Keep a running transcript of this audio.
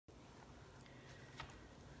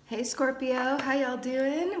Hey Scorpio, how y'all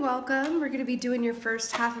doing? Welcome. We're going to be doing your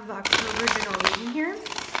first half of October general reading here.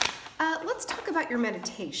 Let's talk about your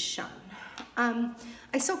meditation.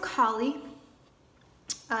 I saw Kali,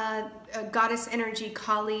 a goddess energy.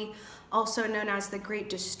 Kali, also known as the great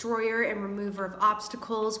destroyer and remover of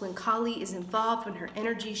obstacles. When Kali is involved, when her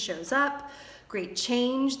energy shows up, great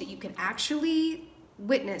change that you can actually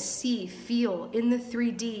witness, see, feel in the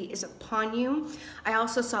 3D is upon you. I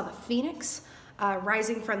also saw the phoenix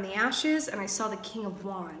rising from the ashes, and I saw the King of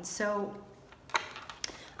Wands. So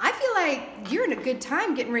I feel like you're in a good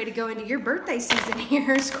time getting ready to go into your birthday season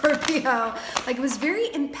here, Scorpio. Like, it was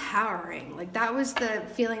very empowering. Like, that was the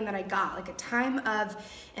feeling that I got, like a time of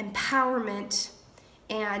empowerment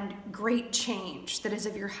and great change that is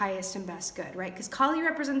of your highest and best good, right? Because Kali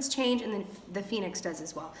represents change, and then the Phoenix does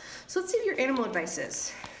as well. So let's see what your animal advice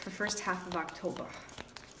is for the first half of October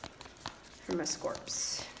for my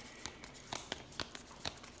Scorps.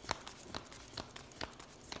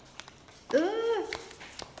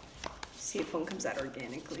 See if one comes out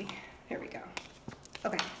organically. There we go.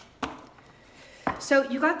 Okay. So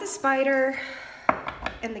you got the spider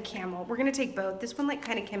and the camel. We're gonna take both. This one like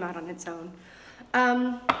kind of came out on its own.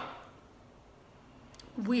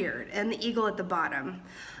 Weird. And the eagle at the bottom.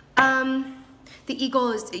 The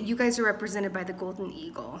eagle is, you guys are represented by the golden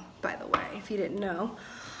eagle, by the way, if you didn't know.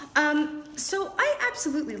 So I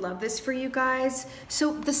absolutely love this for you guys.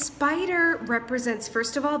 So the spider represents,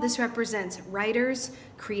 first of all, this represents writers,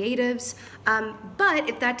 creatives, but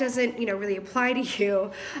if that doesn't, really apply to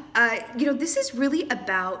you, this is really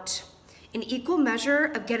about an equal measure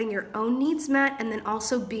of getting your own needs met and then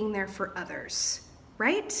also being there for others,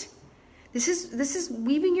 right? This is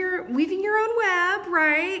weaving your own web,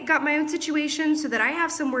 right? Got my own situation so that I have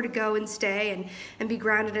somewhere to go and stay and be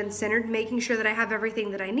grounded and centered, making sure that I have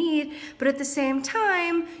everything that I need. But at the same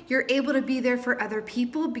time, you're able to be there for other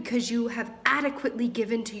people because you have adequately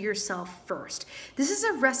given to yourself first. This is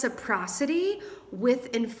a reciprocity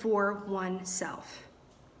with and for oneself.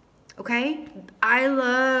 Okay? I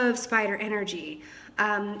love spider energy.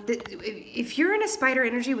 If you're in a spider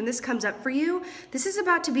energy, when this comes up for you, this is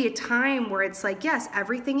about to be a time where it's like, yes,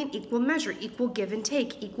 everything in equal measure, equal give and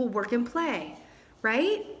take, equal work and play,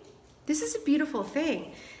 right? This is a beautiful thing.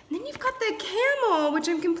 And then you've got the camel, which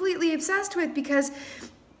I'm completely obsessed with because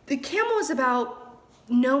the camel is about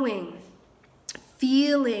knowing,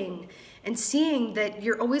 feeling, and seeing that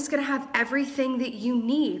you're always going to have everything that you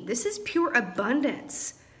need. This is pure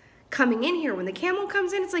abundance coming in here. When the camel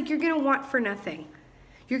comes in, it's like you're going to want for nothing.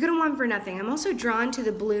 You're going to want for nothing. I'm also drawn to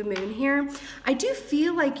the blue moon here. I do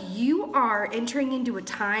feel like you are entering into a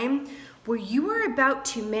time where you are about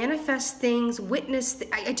to manifest things, witness.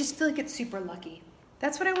 I just feel like it's super lucky.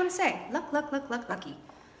 That's what I want to say. Luck, luck, luck, luck, lucky.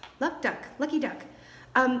 Luck, duck, lucky duck.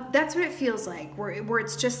 That's what it feels like, where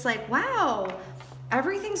it's just like, wow,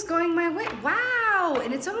 everything's going my way. Wow.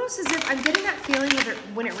 And it's almost as if I'm getting that feeling of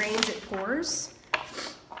when it rains, it pours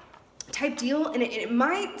type deal, and it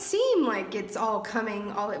might seem like it's all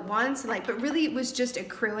coming all at once, but really it was just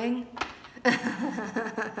accruing.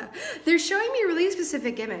 They're showing me a really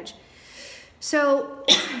specific image. So,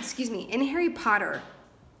 excuse me, in Harry Potter,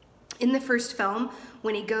 in the first film,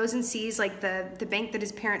 when he goes and sees the bank that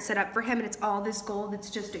his parents set up for him, and it's all this gold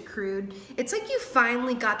that's just accrued, it's like you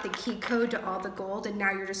finally got the key code to all the gold, and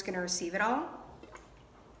now you're just going to receive it all.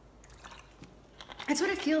 That's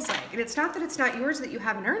what it feels like. And it's not that it's not yours, that you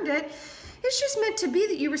haven't earned it. It's just meant to be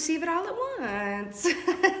that you receive it all at once.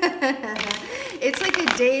 It's like a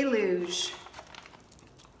deluge.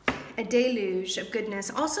 A deluge of goodness.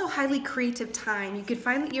 Also highly creative time. You could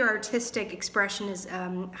find that your artistic expression is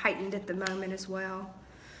heightened at the moment as well.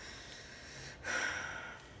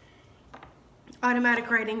 Automatic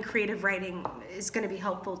writing, creative writing is going to be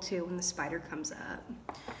helpful too when the spider comes up.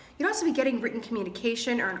 You'd also be getting written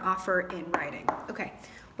communication or an offer in writing. Okay,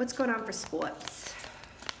 what's going on for sports?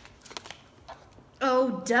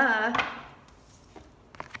 Oh, duh.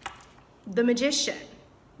 The Magician.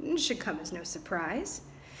 Should come as no surprise.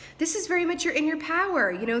 This is very much you're in your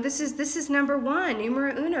power. This is number one,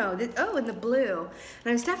 numero uno. And the blue. And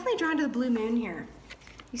I was definitely drawn to the blue moon here.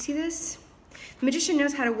 You see this? The Magician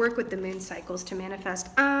knows how to work with the moon cycles to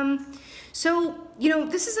manifest. This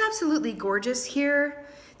is absolutely gorgeous here.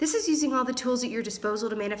 This is using all the tools at your disposal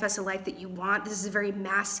to manifest a life that you want. This is a very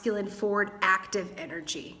masculine, forward, active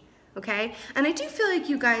energy, okay? And I do feel like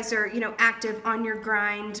you guys are, active on your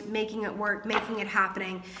grind, making it work, making it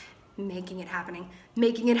happen. And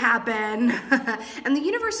the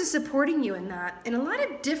universe is supporting you in that in a lot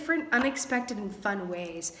of different, unexpected, and fun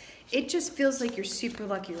ways. It just feels like you're super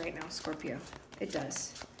lucky right now, Scorpio. It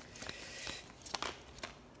does.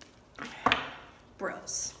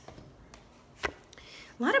 Bros.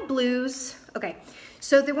 A lot of blues. Okay,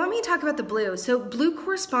 so they want me to talk about the blue. So blue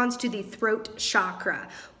corresponds to the throat chakra,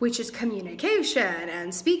 which is communication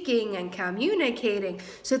and speaking and communicating.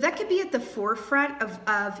 So that could be at the forefront of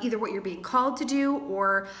either what you're being called to do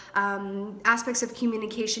or aspects of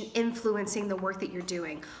communication influencing the work that you're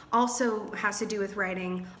doing. Also has to do with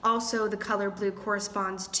writing. Also, the color blue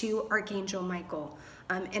corresponds to Archangel Michael.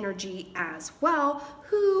 Energy as well,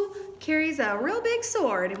 who carries a real big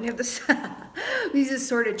sword, and we have this these is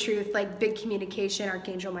sword of truth, like big communication.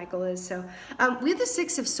 Archangel Michael is. So we have the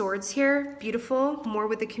Six of Swords here, beautiful, more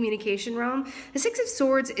with the communication realm. The Six of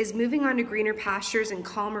Swords is moving on to greener pastures and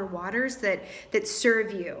calmer waters that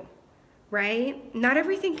serve you, right? Not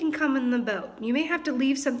everything can come in the boat. You may have to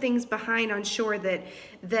leave some things behind on shore that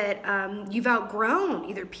you've outgrown,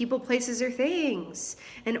 either people, places, or things,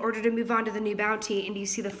 in order to move on to the new bounty. And do you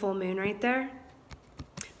see the full moon right there?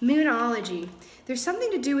 Moonology. There's something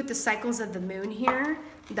to do with the cycles of the moon here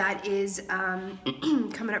that is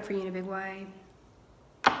coming up for you in a big way.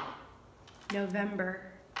 November.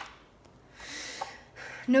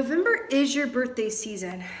 November is your birthday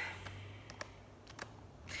season.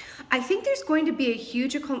 I think there's going to be a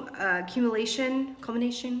huge culmination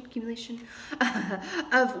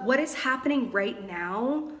of what is happening right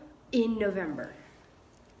now in November.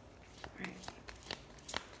 All right.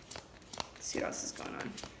 Let's see what else is going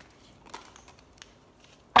on.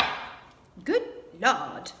 Good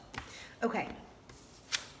Lord. Okay.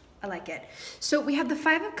 I like it. So we have the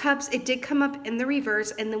Five of Cups. It did come up in the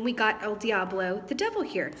reverse, and then we got El Diablo, the devil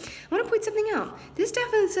here. I want to point something out. This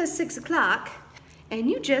definitely says 6 o'clock. And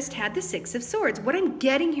you just had the Six of Swords. What I'm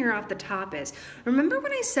getting here off the top is, remember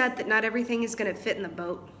when I said that not everything is going to fit in the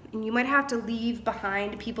boat? And you might have to leave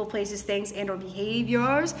behind people, places, things, and or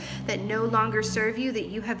behaviors that no longer serve you, that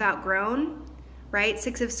you have outgrown, right?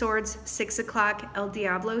 Six of Swords, 6 o'clock, El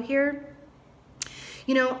Diablo here.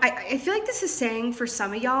 You know, I feel like this is saying for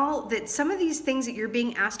some of y'all that some of these things that you're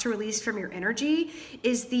being asked to release from your energy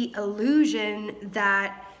is the illusion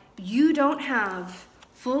that you don't have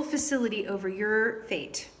full facility over your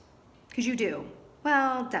fate, because you do.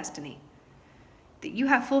 Well, destiny. That you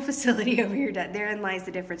have full facility over your therein lies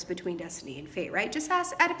the difference between destiny and fate, right? Just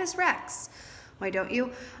ask Oedipus Rex. Why don't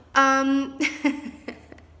you?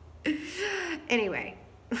 Anyway,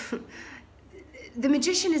 the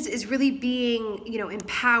magician is really being, you know,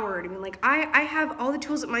 empowered. I mean, like, I have all the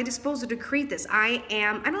tools at my disposal to create this. I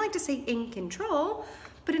don't like to say in control,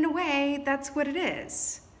 but in a way, that's what it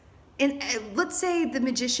is. And let's say the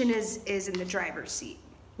magician is in the driver's seat.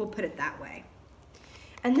 We'll put it that way.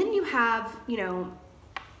 And then you have, you know,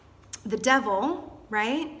 the devil,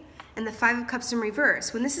 right? And the Five of Cups in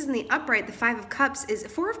reverse. When this is in the upright, the Five of Cups is,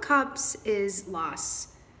 Four of Cups is loss,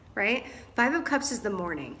 right? Five of Cups is the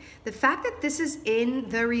mourning. The fact that this is in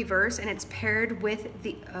the reverse and it's paired with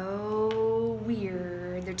the, oh,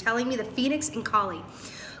 weird. They're telling me the Phoenix and Kali.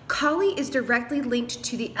 Kali is directly linked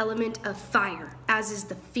to the element of fire, as is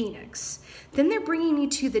the Phoenix. Then they're bringing me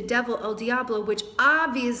to the devil, El Diablo, which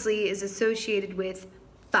obviously is associated with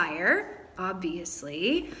fire,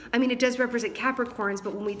 obviously. I mean, it does represent Capricorns,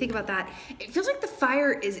 but when we think about that, it feels like the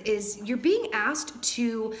fire is you're being asked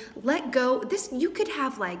to let go. This, you could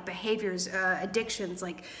have like behaviors, addictions,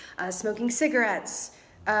 like smoking cigarettes,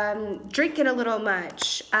 drinking a little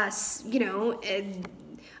much, you know,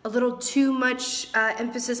 a little too much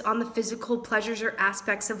emphasis on the physical pleasures or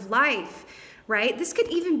aspects of life, right? This could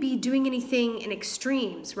even be doing anything in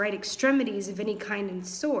extremes, right? Extremities of any kind and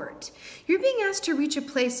sort. You're being asked to reach a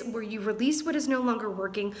place where you release what is no longer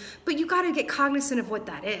working, but you got to get cognizant of what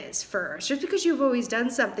that is first. Just because you've always done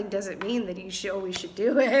something doesn't mean that you always should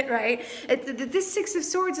do it, right? This Six of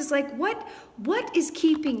Swords is like, what is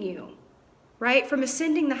keeping you, right, from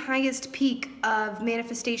ascending the highest peak of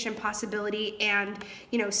manifestation possibility and,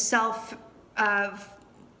 you know,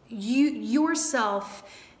 yourself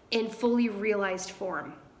in fully realized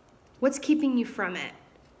form? What's keeping you from it?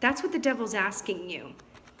 That's what the devil's asking you.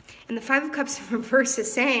 And the Five of Cups in reverse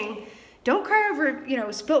is saying, don't cry over, you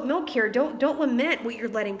know, spilt milk here. Don't lament what you're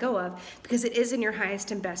letting go of, because it is in your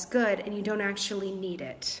highest and best good and you don't actually need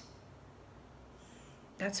it.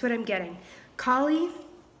 That's what I'm getting. Kali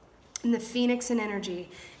and the Phoenix in energy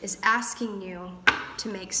is asking you to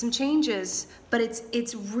make some changes, but it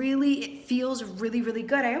feels really, really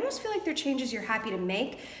good. I almost feel like they're changes you're happy to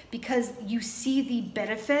make because you see the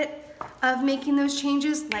benefit of making those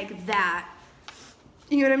changes like that.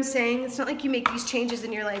 You know what I'm saying? It's not like you make these changes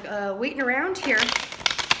and you're like waiting around here,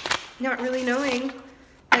 not really knowing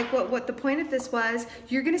like what the point of this was.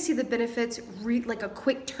 You're gonna see the benefits, like a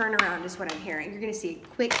quick turnaround is what I'm hearing. You're gonna see a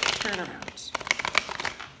quick turnaround.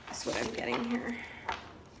 That's what I'm getting here.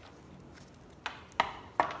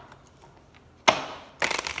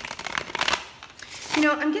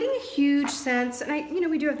 Now, I'm getting a huge sense, and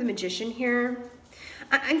we do have the Magician here.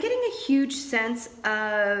 I'm getting a huge sense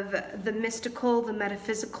of the mystical, the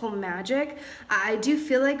metaphysical magic. I do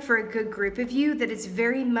feel like for a good group of you that it's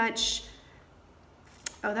very much,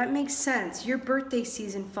 oh, that makes sense. Your birthday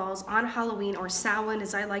season falls on Halloween, or Samhain,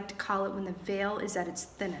 as I like to call it, when the veil is at its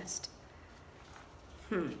thinnest.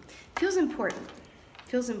 Feels important.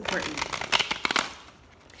 Feels important.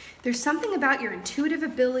 There's something about your intuitive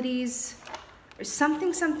abilities, or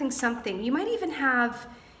something. You might even have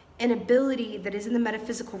an ability that is in the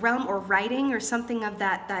metaphysical realm, or writing, or something of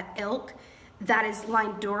that ilk that is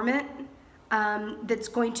lying dormant, that's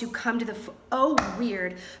going to come to the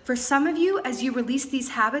weird. For some of you, as you release these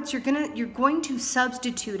habits, you're going to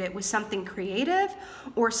substitute it with something creative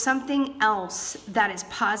or something else that is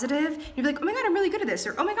positive. You'll be like, oh my God, I'm really good at this,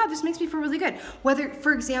 or oh my God, this makes me feel really good. Whether,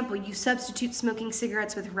 for example, you substitute smoking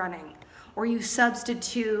cigarettes with running, or you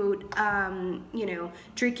substitute,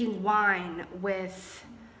 drinking wine with,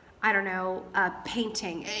 I don't know,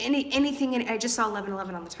 painting, anything. I just saw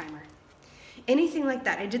 11:11 on the timer. Anything like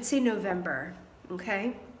that. I did say November,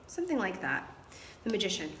 okay? Something like that. The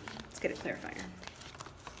Magician. Let's get a clarifier.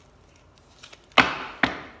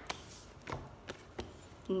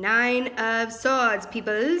 9 of Swords,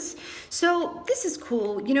 peoples. So this is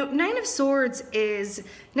cool. 9 of Swords is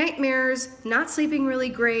nightmares, not sleeping really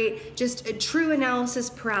great, just a true analysis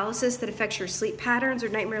paralysis that affects your sleep patterns, or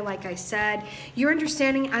nightmare, like I said. You're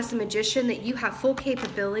understanding as the Magician that you have full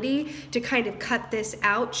capability to kind of cut this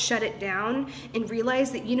out, shut it down, and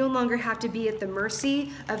realize that you no longer have to be at the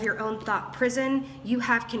mercy of your own thought prison. You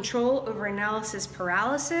have control over analysis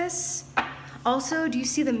paralysis. Also, do you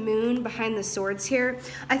see the moon behind the swords here?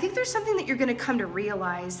 I think there's something that you're going to come to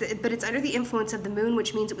realize, but it's under the influence of the moon,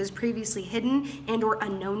 which means it was previously hidden and or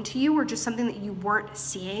unknown to you, or just something that you weren't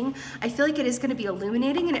seeing. I feel like it is going to be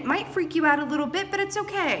illuminating, and it might freak you out a little bit, but it's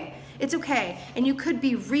okay. It's okay. And you could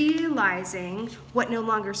be realizing what no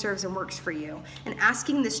longer serves and works for you, and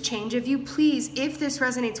asking this change of you. Please, if this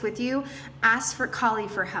resonates with you, ask for Kali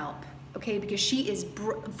for help. Okay, because she is,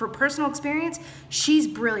 for personal experience, she's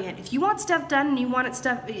brilliant. If you want stuff done and you want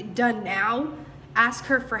it done now, ask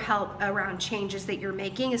her for help around changes that you're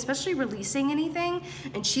making, especially releasing anything,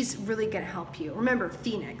 and she's really gonna help you. Remember,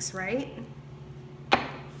 Phoenix, right?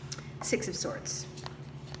 6 of Swords.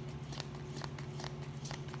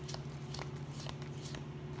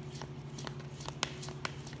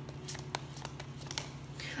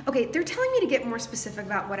 Okay, they're telling me to get more specific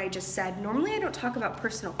about what I just said. Normally I don't talk about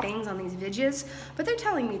personal things on these videos, but they're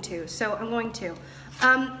telling me to, so I'm going to.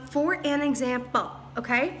 For an example,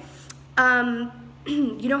 okay?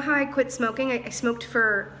 You know how I quit smoking? I smoked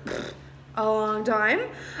for a long time.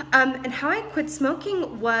 And how I quit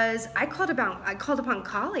smoking was I called upon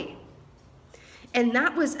Kali. And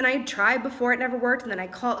that was, and I had tried before, it never worked. And then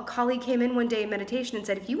Kali came in one day in meditation and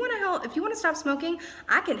said, if you want to stop smoking,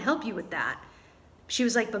 I can help you with that. She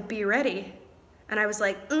was like, but be ready. And I was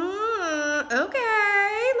like, okay,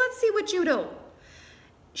 let's see what you do.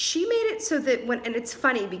 She made it so that and it's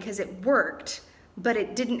funny because it worked, but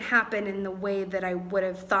it didn't happen in the way that I would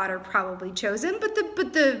have thought or probably chosen, but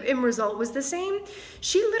the end result was the same.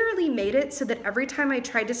 She literally made it so that every time I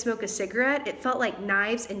tried to smoke a cigarette, it felt like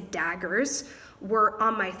knives and daggers were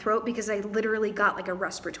on my throat because I literally got like a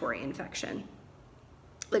respiratory infection.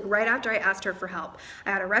 Like right after I asked her for help.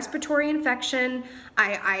 I had a respiratory infection.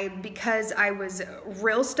 Because I was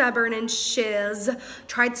real stubborn and shiz,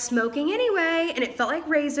 tried smoking anyway, and it felt like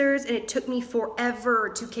razors, and it took me forever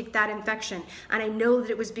to kick that infection. And I know that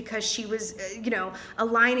it was because she was,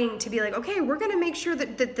 aligning to be like, okay, we're gonna make sure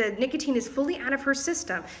that the nicotine is fully out of her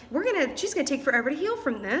system. She's gonna take forever to heal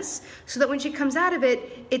from this, so that when she comes out of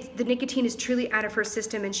it, the nicotine is truly out of her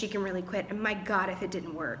system and she can really quit. And my God, if it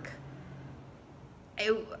didn't work.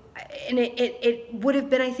 It would have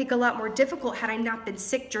been, I think, a lot more difficult had I not been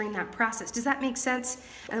sick during that process. Does that make sense?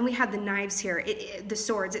 And then we had the knives here, the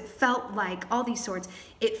swords. It felt like, all these swords,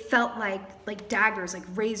 it felt like daggers, like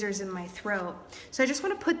razors in my throat. So I just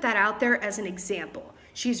want to put that out there as an example.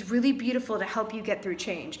 She's really beautiful to help you get through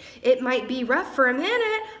change. It might be rough for a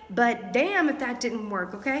minute, but damn if that didn't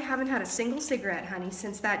work, okay? Haven't had a single cigarette, honey,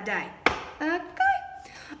 since that day. Okay.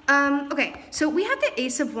 Okay, so we have the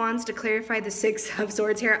Ace of Wands to clarify the 6 of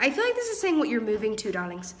Swords here. I feel like this is saying what you're moving to,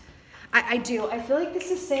 darlings. I do. I feel like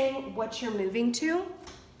this is saying what you're moving to.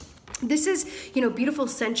 This is, beautiful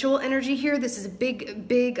sensual energy here. This is a big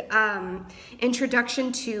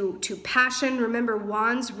introduction to passion. Remember,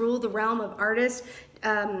 wands rule the realm of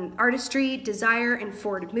artistry, desire, and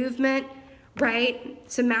forward movement. right?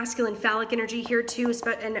 Some masculine phallic energy here too,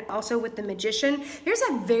 and also with the Magician. There's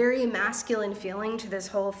a very masculine feeling to this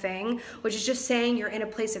whole thing, which is just saying you're in a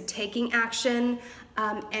place of taking action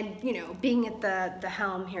and, you know, being at the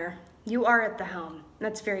helm here. You are at the helm.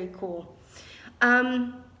 That's very cool.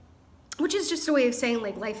 Which is just a way of saying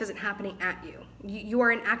like life isn't happening at you. You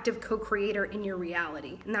are an active co-creator in your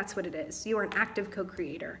reality, and that's what it is. You are an active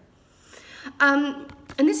co-creator. And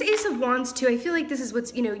this Ace of Wands too, I feel like this is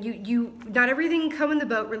what's, you know, you not everything can come in the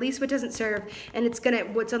boat, release what doesn't serve, and it's gonna,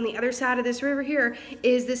 what's on the other side of this river here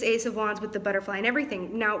is this Ace of Wands with the butterfly and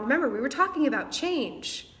everything. Now, remember, we were talking about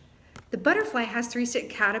change. The butterfly has 3-stick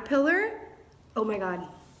caterpillar. Oh my God,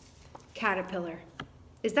 caterpillar.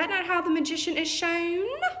 Is that not how the Magician is shown?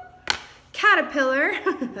 Caterpillar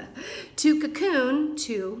to cocoon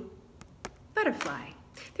to butterfly.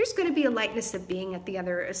 There's going to be a lightness of being at the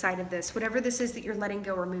other side of this, whatever this is that you're letting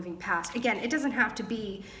go or moving past. Again, it doesn't have to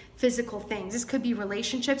be physical things. This could be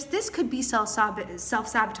relationships. This could be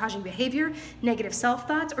self-sabotaging behavior, negative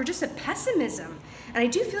self-thoughts, or just a pessimism. And I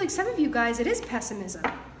do feel like some of you guys, it is pessimism.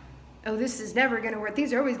 Oh, this is never going to work.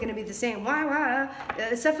 These are always going to be the same. Why?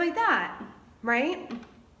 Stuff like that, right?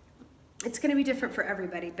 It's going to be different for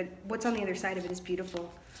everybody, but what's on the other side of it is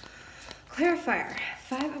beautiful. Clarifier,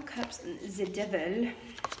 5 of Cups and the Devil.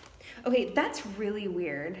 Okay, that's really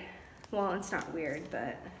weird. Well, it's not weird,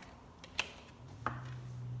 but...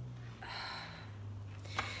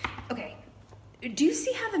 Okay, do you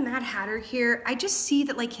see how the Mad Hatter here, I just see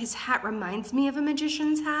that like his hat reminds me of a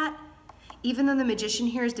magician's hat, even though the Magician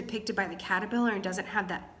here is depicted by the caterpillar and doesn't have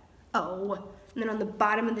that, oh, and then on the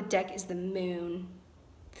bottom of the deck is the moon.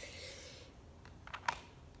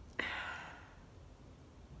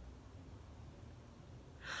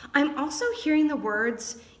 I'm also hearing the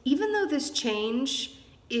words, even though this change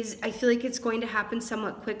is, I feel like it's going to happen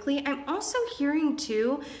somewhat quickly, I'm also hearing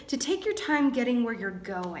too, to take your time getting where you're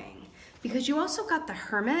going. Because you also got the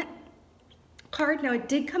Hermit card. Now it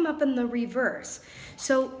did come up in the reverse.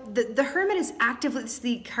 So the Hermit is actively, it's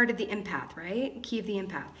the card of the empath, right? Key of the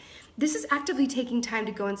empath. This is actively taking time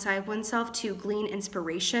to go inside oneself to glean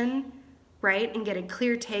inspiration, right? And get a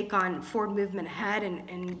clear take on forward movement ahead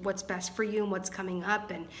and what's best for you and what's coming up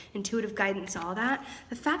and intuitive guidance, all that.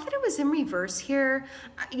 The fact that it was in reverse here,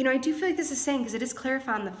 you know, I do feel like this is saying, because it is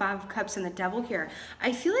clarifying the 5 of Cups and the Devil here,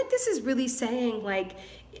 I feel like this is really saying like,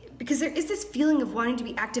 because there is this feeling of wanting to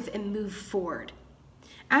be active and move forward.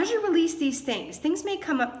 As you release these things may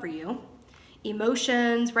come up for you.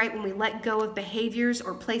 Emotions, right? When we let go of behaviors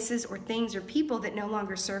or places or things or people that no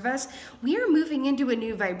longer serve us, we are moving into a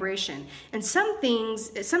new vibration. And some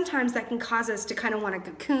things, sometimes that can cause us to kind of want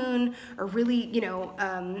to cocoon or really, you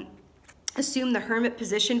know, assume the hermit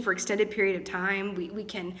position for extended period of time. We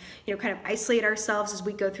can, you know, kind of isolate ourselves as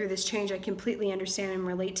we go through this change. I completely understand and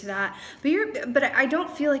relate to that. But I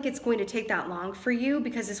don't feel like it's going to take that long for you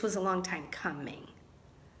because this was a long time coming.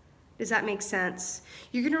 Does that make sense?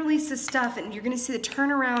 You're going to release this stuff and you're going to see the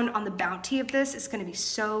turnaround on the bounty of this. It's going to be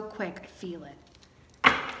so quick. I feel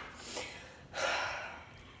it.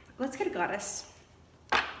 Let's get a goddess.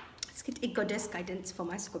 Let's get a goddess guidance for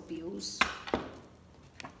my Scorpios.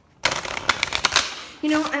 You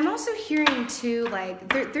know, I'm also hearing too,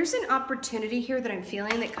 like, there's an opportunity here that I'm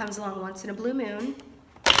feeling that comes along once in a blue moon.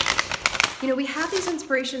 You know, we have these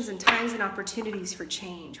inspirations and times and opportunities for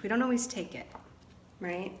change. We don't always take it,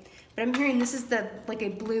 right? But I'm hearing this is like a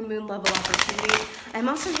blue moon level opportunity. I'm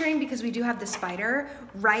also hearing, because we do have the spider,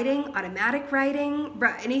 writing, automatic writing,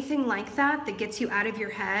 anything like that that gets you out of your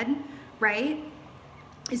head, right,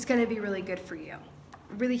 is going to be really good for you.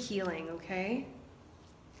 Really healing, okay?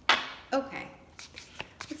 Okay.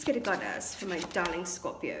 Let's get a goddess for my darling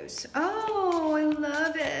Scorpios. Oh, I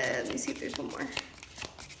love it. Let me see if there's one more.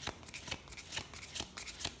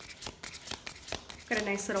 Got a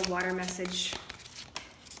nice little water message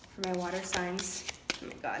for my water signs. Oh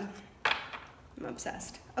my God, I'm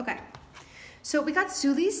obsessed. Okay, so we got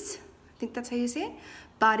Sulis, I think that's how you say it.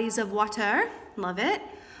 Bodies of water, love it.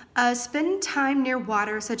 Spend time near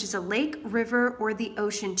water such as a lake, river, or the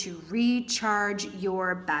ocean to recharge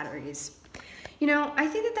your batteries. You know, I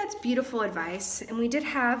think that that's beautiful advice, and we did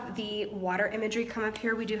have the water imagery come up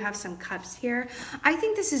here. We do have some cups here. I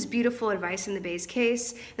think this is beautiful advice in the base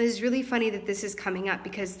case, and it's really funny that this is coming up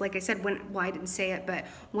because, like I said, well, I didn't say it, but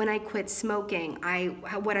when I quit smoking,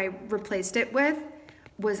 what I replaced it with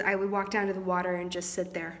was I would walk down to the water and just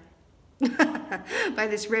sit there by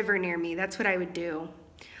this river near me. That's what I would do,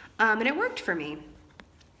 and it worked for me.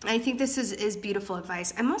 I think this is beautiful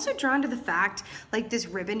advice. I'm also drawn to the fact, like this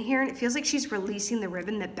ribbon here, and it feels like she's releasing the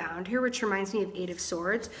ribbon that bound her, which reminds me of 8 of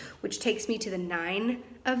Swords, which takes me to the 9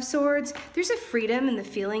 of Swords. There's a freedom in the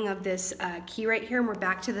feeling of this key right here, and we're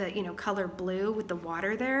back to the, you know, color blue with the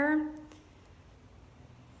water there.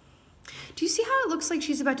 Do you see how it looks like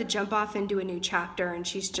she's about to jump off into a new chapter and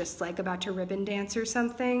she's just like about to ribbon dance or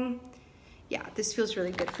something? Yeah, this feels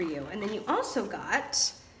really good for you. And then you also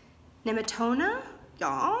got Nematona,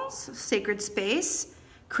 y'all, sacred space.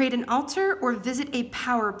 Create an altar or visit a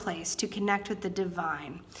power place to connect with the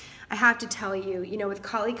divine. I have to tell you, you know, with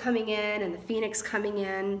Kali coming in and the Phoenix coming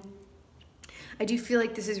in, I do feel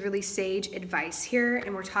like this is really sage advice here,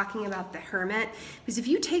 and we're talking about the Hermit, because if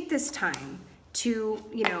you take this time to,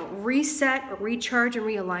 you know, reset, recharge, and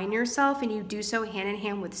realign yourself, and you do so hand in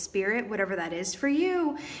hand with spirit, whatever that is for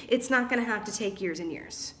you, it's not going to have to take years and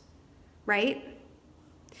years, right?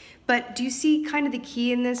 But do you see kind of the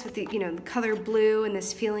key in this with the, you know, the color blue and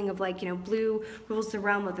this feeling of like, you know, blue rules the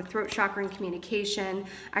realm of the throat chakra and communication.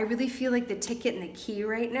 I really feel like the ticket and the key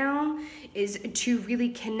right now is to really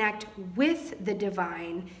connect with the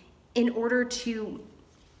divine in order to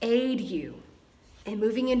aid you in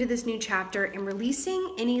moving into this new chapter and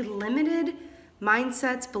releasing any limited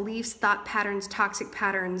mindsets, beliefs, thought patterns, toxic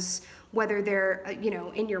patterns, whether they're, you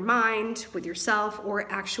know, in your mind with yourself or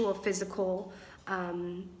actual physical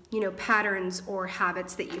you know, patterns or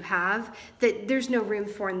habits that you have that there's no room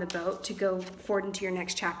for in the boat to go forward into your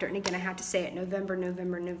next chapter. And again, I have to say it, November,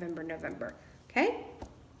 November, November, November. Okay?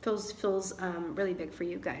 Feels really big for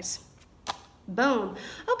you guys. Boom.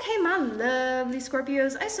 Okay, my lovely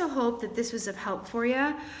Scorpios, I so hope that this was of help for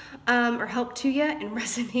you, or help to you and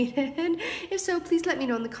resonated. If so, please let me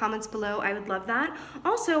know in the comments below. I would love that.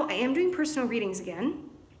 Also, I am doing personal readings again.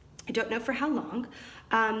 I don't know for how long.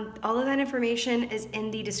 All of that information is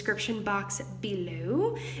in the description box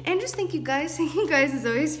below. And just thank you guys as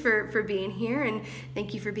always for being here, and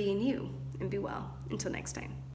thank you for being you, and be well. Until next time.